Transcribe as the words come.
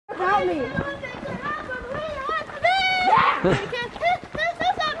without me.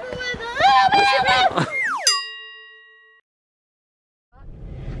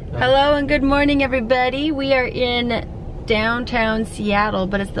 Hello and good morning, everybody. We are in downtown Seattle,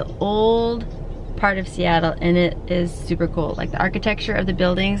 but it's the old part of Seattle, and it is super cool. Like, the architecture of the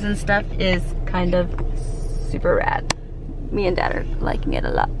buildings and stuff is kind of super rad. Me and Dad are liking it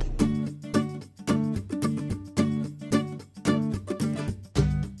a lot.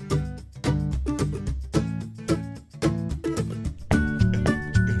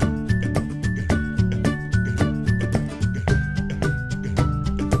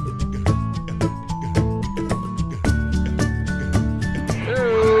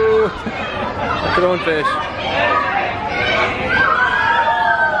 Throwing fish.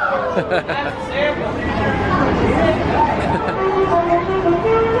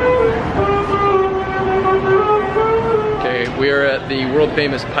 Okay, we are at the world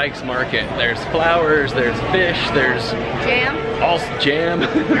famous Pikes market. There's flowers, there's fish, there's Jam? all jam,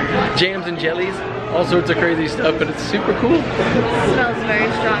 jams and jellies, all sorts of crazy stuff, but it's super cool. It smells very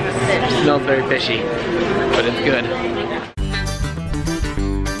strong of fish. It smells very fishy, but it's good.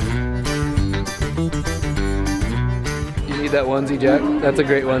 That onesie, Jack. That's a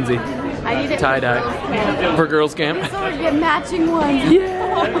great onesie. I need it tie-dye for girls camp. So we get matching ones.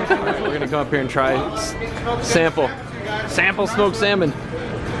 Yeah. We're gonna come up here and try sample smoked salmon.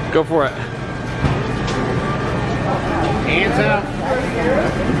 Go for it. Hands up.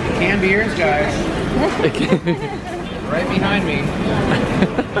 Canned beers, guys. Right behind me.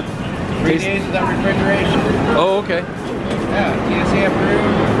 3 days without refrigeration. Oh, okay. Yeah, TSA approved.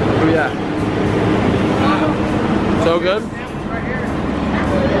 Oh yeah. So good?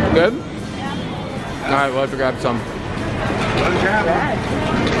 Good? Alright, we'll have to grab some.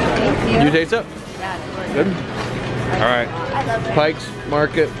 Thank You taste it? Yeah, Good? Alright. Pikes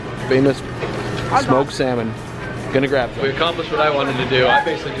Market, famous smoked salmon. Gonna grab some. We accomplished what I wanted to do. I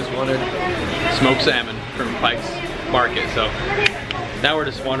basically just wanted smoked salmon from Pikes Market, so now we're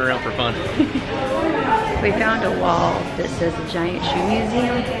just wandering around for fun. We found a wall that says the Giant Shoe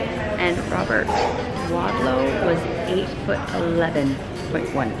Museum, and Robert Wadlow was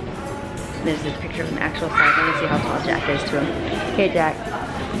 8'11.1". There's a picture of an actual size. Let me see how tall Jack is to him. Okay, Jack.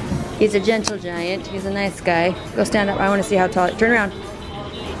 He's a gentle giant. He's a nice guy. Go stand up. I want to see how tall. Turn around.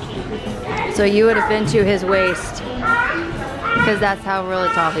 So you would have been to his waist, because that's how really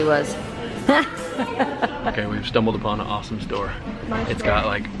tall he was. Okay, we've stumbled upon an awesome store. It's got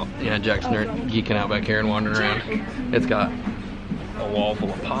like, yeah, Jack's geeking out back here and wandering around. It's got a wall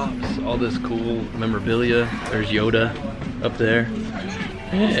full of pops, all this cool memorabilia. There's Yoda up there.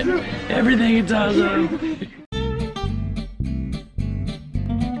 Everything is awesome.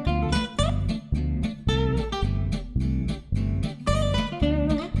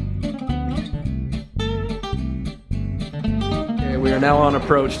 Okay, we are now on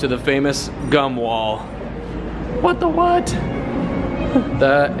approach to the famous gum wall. What the what?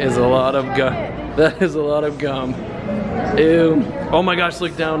 That is a lot of gum. That is a lot of gum. Ew. Oh my gosh,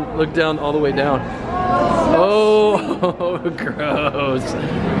 look down all the way down. Oh, gross.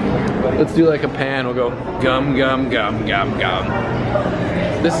 Let's do like a pan. We'll go gum, gum, gum, gum, gum.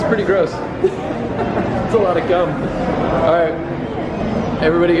 This is pretty gross. It's a lot of gum. All right,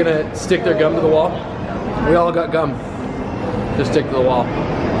 everybody gonna stick their gum to the wall? We all got gum. Just stick to the wall.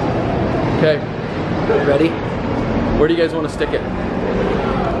 Okay, ready? Where do you guys want to stick it?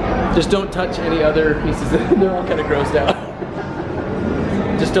 Just don't touch any other pieces. They're all kind of grossed out.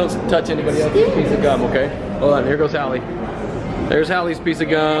 Just don't touch anybody else's piece of gum, okay? Hold on, here goes Hallie. There's Hallie's piece of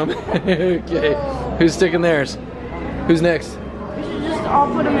gum. Okay, who's sticking theirs? Who's next? We should just all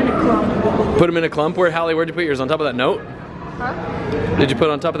put them in a clump. Put them in a clump? Where, Hallie, where'd you put yours? On top of that note? Huh? Did you put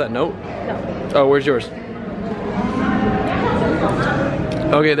it on top of that note? No. Oh, where's yours?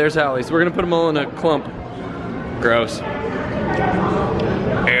 Okay, there's Hallie's. So we're gonna put them all in a clump. Gross.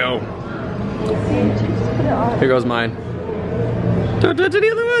 Ew. Here goes mine. Don't touch any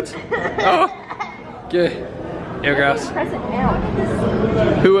other ones. Oh. Okay. Ew, gross. Press it now.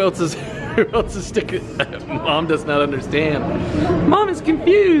 Who else is sticking? Mom does not understand. Mom is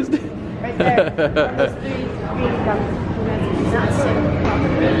confused. Right there. Those three gums.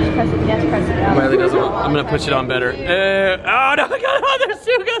 Yes, press it down. Riley doesn't want. I'm gonna push it on better. Oh no! I got it on. There's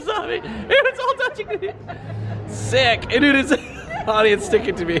two gums on me. It's all touching me. Sick. And it is. Honey, it's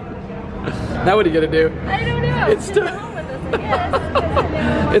sticking to me. Now what are you gonna do? I don't know. It's still.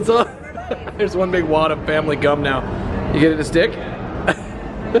 It's all. There's one big wad of family gum now. You get it to stick?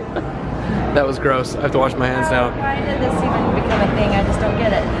 That was gross. I have to wash my hands now. Why did this even become a thing? I just don't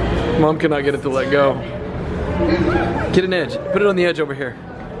get it. Mom cannot get it to let go. Get an edge. Put it on the edge over here.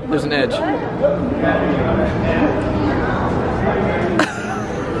 There's an edge.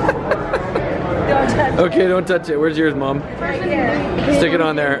 Okay, don't touch it. Where's yours, Mom? Stick it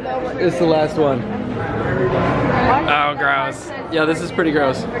on there. It's the last one. Oh, gross. Yeah, this is pretty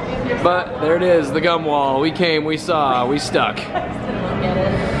gross. But there it is, the gum wall. We came, we saw, we stuck.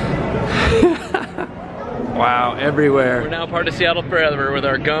 Wow, everywhere. We're now part of Seattle forever with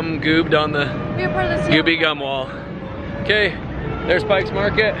our gum goobed on the gooby gum wall. Okay, there's Pikes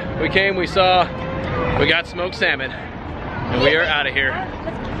Market. We came, we saw, we got smoked salmon, and we are out of here.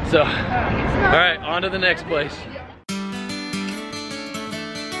 So, all right, on to the next place.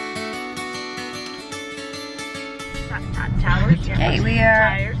 Okay, we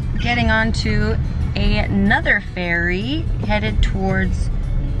are getting onto another ferry headed towards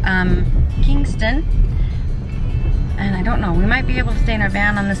Kingston. And I don't know, we might be able to stay in our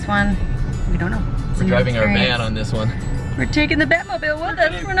van on this one. We don't know. We're driving our van on this one. We're taking the Batmobile with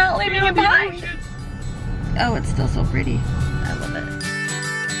us. We're not leaving it behind. Oh, it's still so pretty. I love it.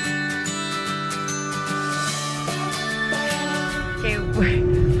 Okay,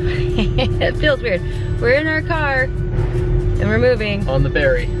 it feels weird. We're in our car and we're moving. On the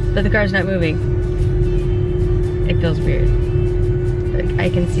ferry. But the car's not moving. It feels weird. Like, I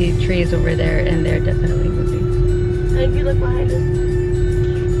can see trees over there and they're definitely moving. And if you look behind us.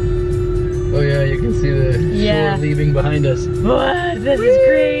 Oh yeah, you can see the shore leaving behind us. What? This is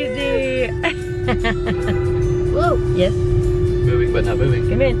crazy. Whoa. Yes. Moving but not moving.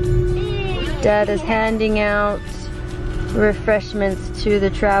 Come in. Dad is handing out refreshments to the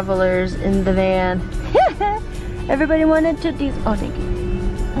travelers in the van. Everybody wanted to these. Oh, thank you.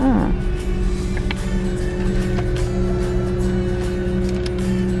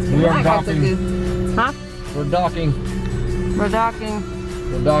 We are docking. Huh? We're docking. We're docking.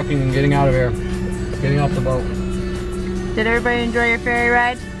 We're docking and getting out of here. Getting off the boat. Did everybody enjoy your ferry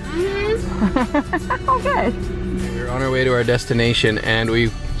ride? Mm-hmm. Oh, good. We're on our way to our destination and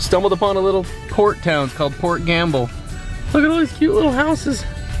we stumbled upon a little port town called Port Gamble. Look at all these cute little houses.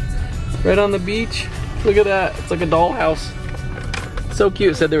 Right on the beach. Look at that. It's like a dollhouse. So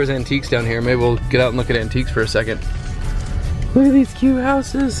cute. It said there was antiques down here. Maybe we'll get out and look at antiques for a second. Look at these cute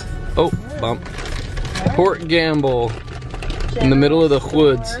houses. Oh, bump. Port Gamble. In the middle of the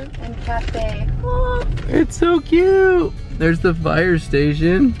woods. And cafe. It's so cute. There's the fire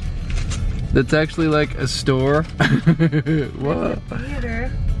station. That's actually like a store. Whoa.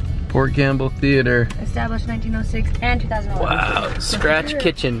 Theater. Port Gamble Theater. Established 1906 and 2011. Wow. Scratch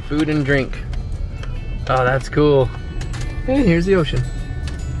kitchen, food and drink. Oh, that's cool. And here's the ocean.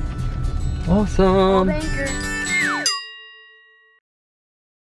 Awesome.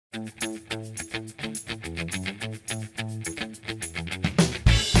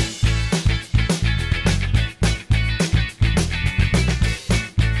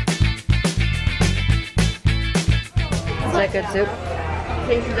 Is that good soup?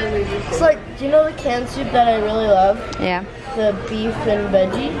 It's like, do you know the canned soup that I really love? Yeah. The beef and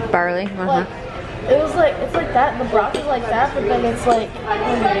veggie? Barley. Like, it was like, it's like that, the broth is like that, but then it's like,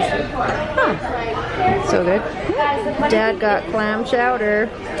 Huh. So good. Dad got clam chowder.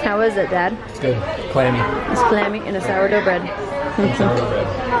 How is it, Dad? It's good. Clammy. It's clammy and a sourdough bread.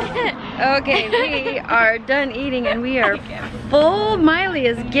 Okay, we are done eating and we are full. Miley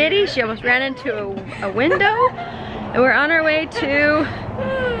is giddy. She almost ran into a window. And we're on our way to,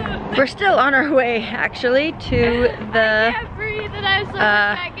 we're still on our way actually to the, I can't breathe and I'm so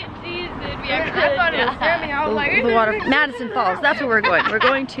back in season. I thought it was coming. I was like, the water, Madison Falls. That's where we're going. We're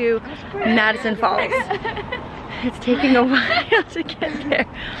going to Madison Falls. It's taking a while to get there.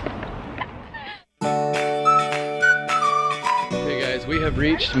 Okay guys, we have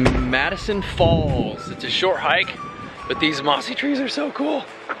reached Madison Falls. It's a short hike, but these mossy trees are so cool.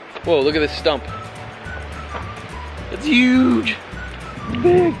 Whoa, look at this stump. It's huge.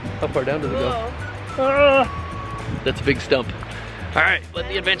 Big. How far down does it go? That's a big stump. All right, let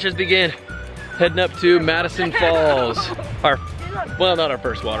the adventures begin. Heading up to Madison Falls. Well, not our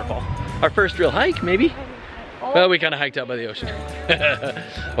first waterfall. Our first real hike, maybe. Well, we kind of hiked out by the ocean.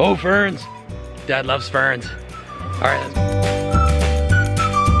 Oh, ferns. Dad loves ferns. All right, let's go.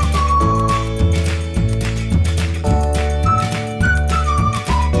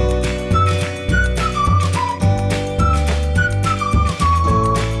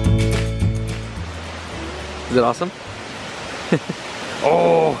 Is it awesome?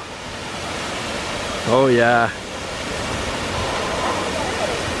 Oh! Oh yeah.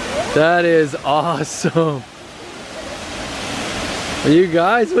 That is awesome. You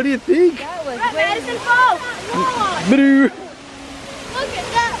guys, what do you think? That was Madison Falls! Look Look at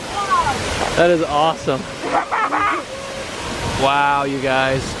that! Wow. That is awesome. Wow, you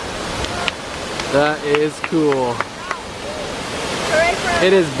guys. That is cool.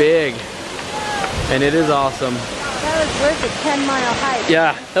 It is big. And it is awesome. That was worth a 10-mile hike.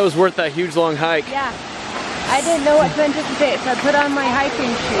 Yeah, that was worth that huge long hike. Yeah. I didn't know what to anticipate, so I put on my hiking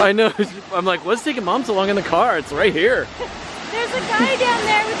shoes. I know. I'm like, what's taking Mom so long in the car? It's right here. There's a guy down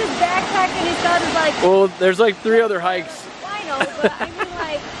there with his backpack and he's got his like... Well, there's like 3 other hikes. I know, but I mean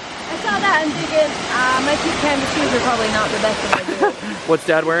like, I saw that and thinking, my cheap canvas shoes are probably not the best thing to do. What's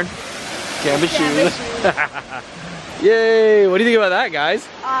Dad wearing? Canvas shoes. Yay! What do you think about that, guys?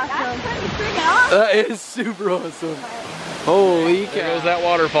 Awesome. That's pretty freaking awesome. That is super awesome. Holy cow. There goes that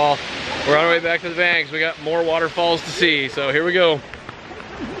waterfall. We're on our way back to the banks. We got more waterfalls to see, so here we go.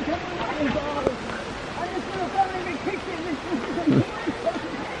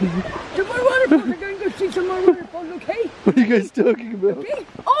 Some more waterfalls. We're going to go see some more waterfalls, okay? What are you guys talking about? Okay.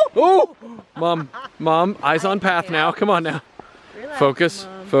 Oh! Mom, eyes on path now. Come on now. Relax, Focus,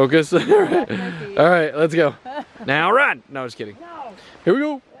 Mom. focus. All right, let's go. Now run. No, just kidding. Here we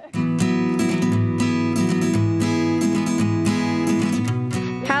go.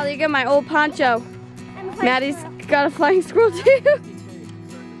 Hallie, you got my old poncho. Maddie's got a flying squirrel too.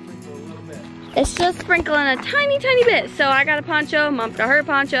 It's just sprinkling a tiny, tiny bit. So I got a poncho, Mom's got her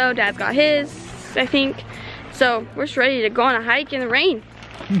poncho, Dad's got his, I think. So we're just ready to go on a hike in the rain.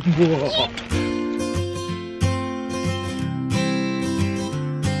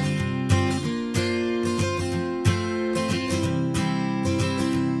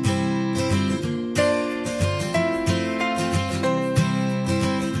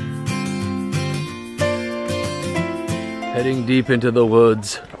 Heading deep into the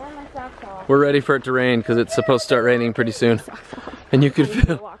woods. We're ready for it to rain because it's supposed to start raining pretty soon. And you could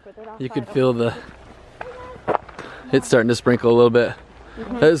feel the, it's starting to sprinkle a little bit.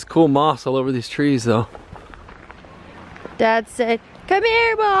 That is cool moss all over these trees though. Dad said, "Come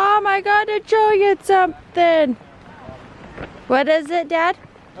here, Mom, I gotta show you something." What is it, Dad?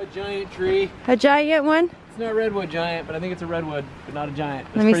 A giant tree. A giant one? It's not a redwood giant, but I think it's a redwood, but not a giant.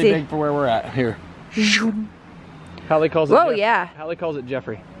 It's Let me pretty see. big for where we're at. Here. Hallie calls it Whoa, yeah. Hallie calls it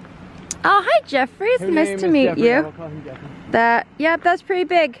Jeffrey. Oh, hi, Jeffrey. It's Her nice name to is meet Jeffrey. I you. will call him Jeffrey. Yep, that's pretty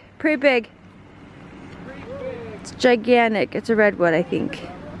big. Pretty big. It's gigantic. It's a redwood, I think.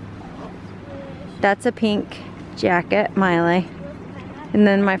 That's a pink jacket, Miley. And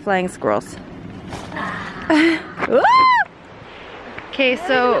then my flying squirrels. Okay,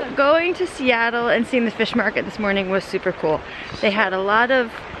 so going to Seattle and seeing the fish market this morning was super cool. They had a lot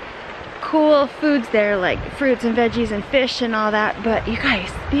of cool foods there, like fruits and veggies and fish and all that, but you guys,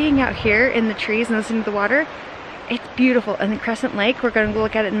 being out here in the trees and listening to the water, it's beautiful. And the Crescent Lake, we're gonna go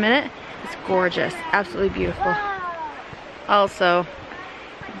look at it in a minute, it's gorgeous, absolutely beautiful. Also,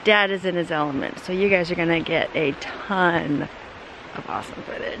 Dad is in his element, so you guys are gonna get a ton of awesome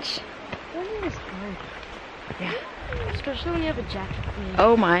footage. Yeah. Especially when you have a jacket.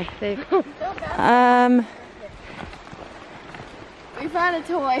 Oh my. We found a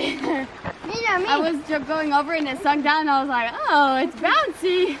toy. I was just going over it and it sunk down and I was like, oh, it's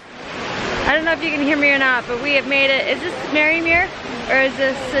bouncy. I don't know if you can hear me or not, but we have made it. Is this Marimere or is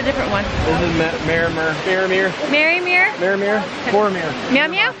this a different one? This is Marimere. Marimere? Boromir. Meow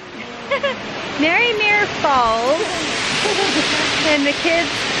meow? Marimere Falls. And the kids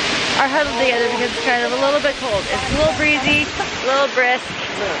are huddled together because it's kind of a little bit cold. It's a little breezy, a little brisk,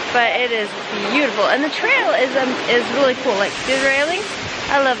 but it is beautiful. And the trail is really cool. Like the railings,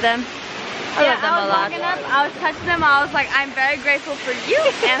 I love them. I love them a lot. Walking up, I was touching them, I was like, I'm very grateful for you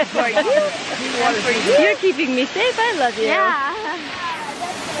and for you and for you. You're keeping me safe. I love you. Yeah.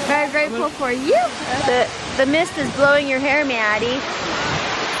 Very grateful for you. The mist is blowing your hair, Maddie.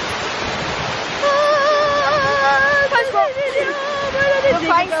 The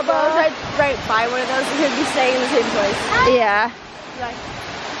flying squirrels right by one of those, we could be staying in the same place. Yeah.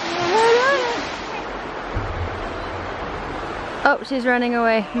 Oh, she's running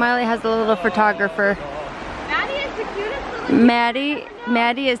away. Miley has a little photographer. Maddie is the cutest little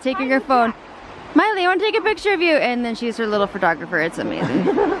Maddie is taking her phone. Miley, I want to take a picture of you. And then she's her little photographer. It's amazing.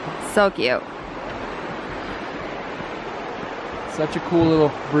 So cute. Such a cool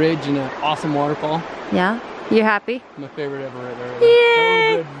little bridge and an awesome waterfall. Yeah? You happy? My favorite ever right there.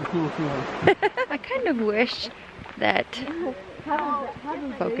 Yay! Cool feeling. I kind of wish that,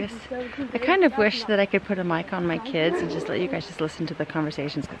 focus. I kind of wish that I could put a mic on my kids and just let you guys just listen to the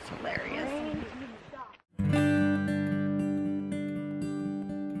conversations. It's hilarious.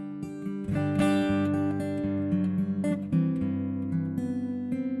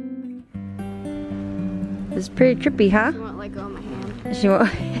 This is pretty trippy, huh? She won't let go of my hand. She won't.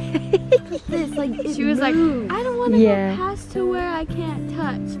 This, like, She was like, I don't want to Yeah. go past to where I can't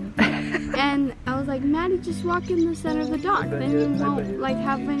touch. And I was like, Maddie, just walk in the center of the dock. Then you won't like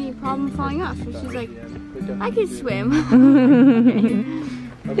have any problem falling off. And she's like, I can swim.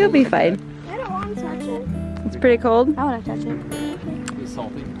 You'll be fine. I don't want to touch it. It's pretty cold. I want to touch it. It's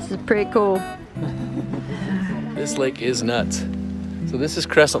salty. This is pretty cool. This lake is nuts. So this is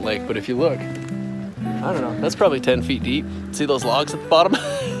Crescent Lake, but if you look, I don't know, that's probably 10 feet deep. See those logs at the bottom?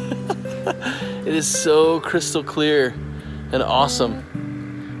 It is so crystal clear and awesome.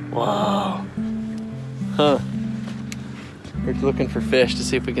 Wow. Huh. We're looking for fish to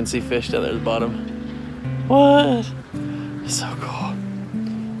see if we can see fish down there at the bottom. What? It's so cool.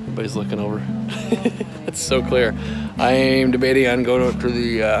 Everybody's looking over. It's so clear. I am debating on going up to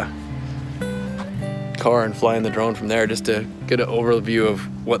the car and flying the drone from there just to get an overview of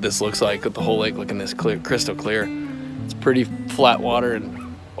what this looks like with the whole lake looking this clear, crystal clear. It's pretty flat water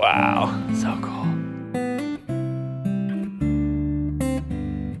and wow, so cool.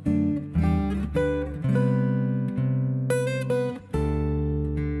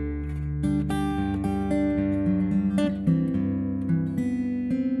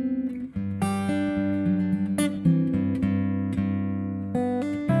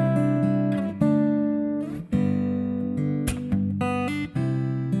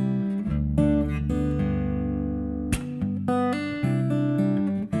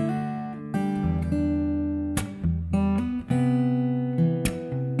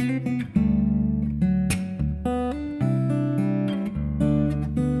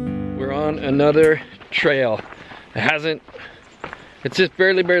 Another trail. It's just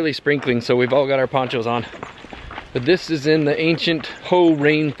barely sprinkling, so we've all got our ponchos on. But this is in the ancient Ho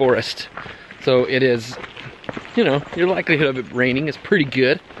rainforest. So it is, you know, your likelihood of it raining is pretty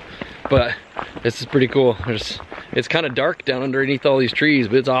good. But this is pretty cool. It's kind of dark down underneath all these trees,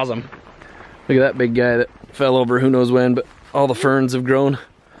 but it's awesome. Look at that big guy that fell over who knows when, but all the ferns have grown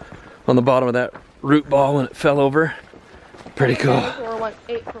on the bottom of that root ball when it fell over. Pretty cool. Or like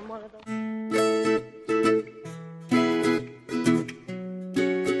 8 from one of them.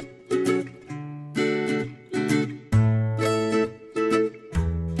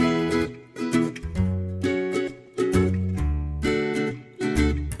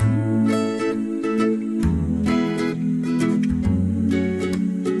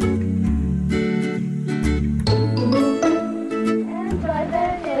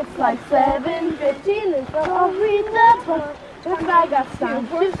 Like 7:15 and I'll read the book. If I got some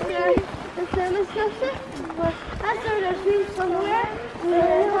history, the semester, I sort of sleep somewhere.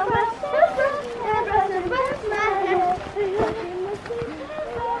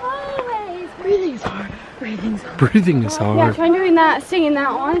 Breathing's hard. Breathing's hard. Breathing is hard. Yeah, try doing that, singing that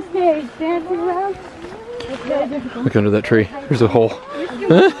on stage, dancing around. It's very difficult. Look under that tree. There's a hole.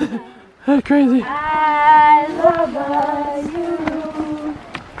 Crazy. I love you.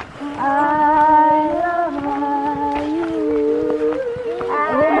 I love you. I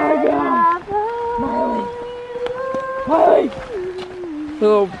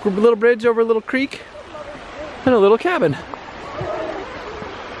love you. Little bridge over a little creek and a little cabin. Are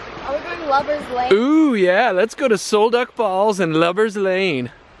we going Lover's Lane? Ooh, yeah, let's go to Solduck Falls and Lover's Lane.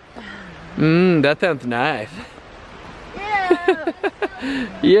 That sounds nice. Yeah.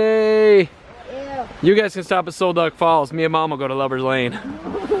 Yay! Yeah. You guys can stop at Solduck Falls. Me and Mom will go to Lover's Lane.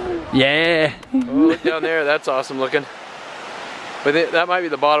 Yeah. Oh, look down there. That's awesome looking. But that might be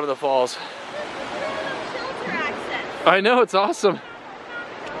the bottom of the falls. Shelter access. I know, it's awesome.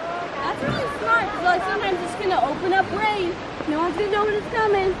 That's really smart. So like sometimes it's gonna open up rain. No one's gonna know when it's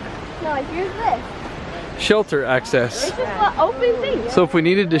coming. No, like here's this. Shelter access. It's just an open thing. So if we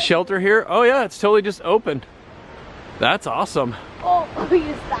needed to shelter here, oh yeah, it's totally just open. That's awesome. Oh,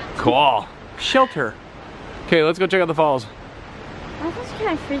 use that. Cool. Shelter. Okay, let's go check out the falls. That's just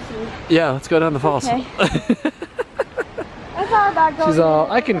kind of freaky. Yeah, let's go down the falls. Okay. I thought about going. She's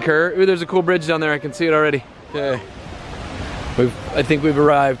all, I concur. Ooh, there's a cool bridge down there. I can see it already. Okay. I think we've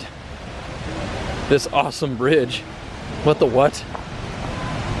arrived. This awesome bridge. What the what?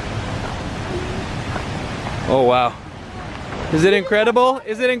 Oh, wow. Is it incredible?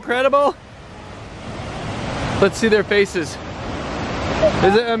 Is it incredible? Let's see their faces.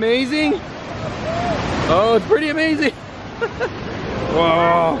 Is it amazing? Oh, it's pretty amazing.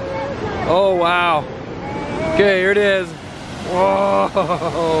 Whoa. Oh, wow. Okay, here it is.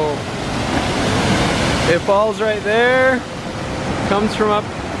 Whoa. It falls right there. Comes from up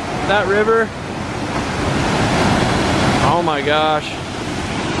that river. Oh my gosh.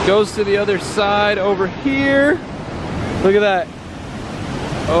 Goes to the other side over here. Look at that.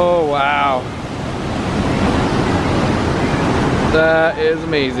 Oh, wow. That is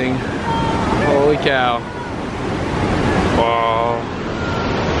amazing. Holy cow. Wow.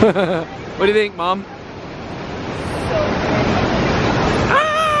 What do you think, Mom?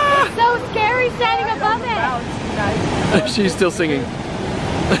 It's so scary standing above it. She's still singing.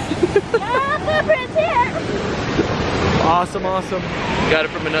 Footprints here. Awesome, awesome. Got it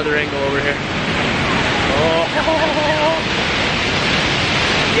from another angle over here. Oh.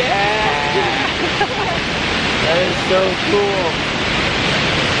 Yeah! That is so cool.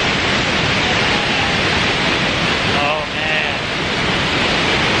 Oh man.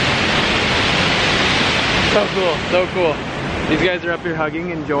 So cool, so cool. These guys are up here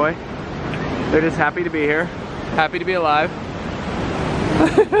hugging in joy. They're just happy to be here. Happy to be alive.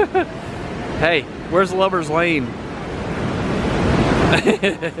 Hey, where's Lover's Lane?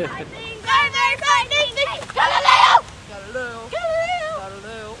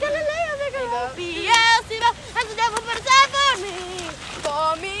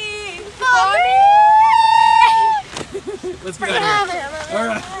 Let's get out of here. All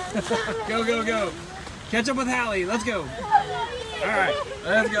right. Go, go, go. Catch up with Hallie. Let's go. All right.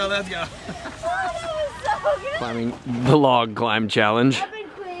 Let's go, let's go. Climbing the log climb challenge.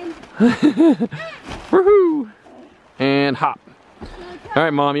 Woohoo! And hop. All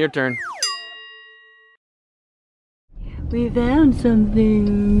right, Mom, your turn. We found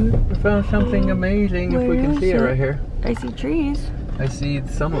something. We found something amazing. If we can see it right here. I see trees. I see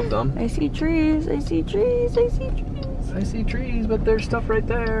some of them. I see trees. I see trees. I see trees. I see trees, but there's stuff right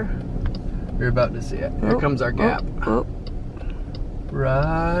there. You're about to see it. Here comes our gap.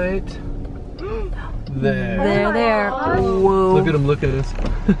 Right there. There. Whoa. Look at him, look at us.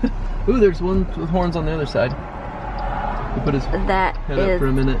 Ooh, there's one with horns on the other side. He put his head up for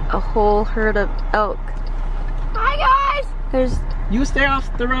a minute. A whole herd of elk. Hi guys! There's... You stay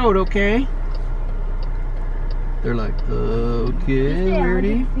off the road, okay? They're like, okay,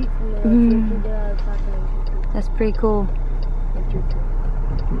 Verdi. That's pretty cool.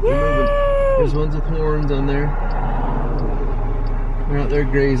 There's ones with horns on there. They're out there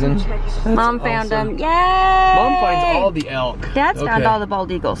grazing. Mom found them. Yay! Mom finds all the elk. Dad's found all the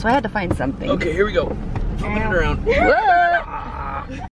bald eagles, so I had to find something. Okay, here we go. Flipping it around.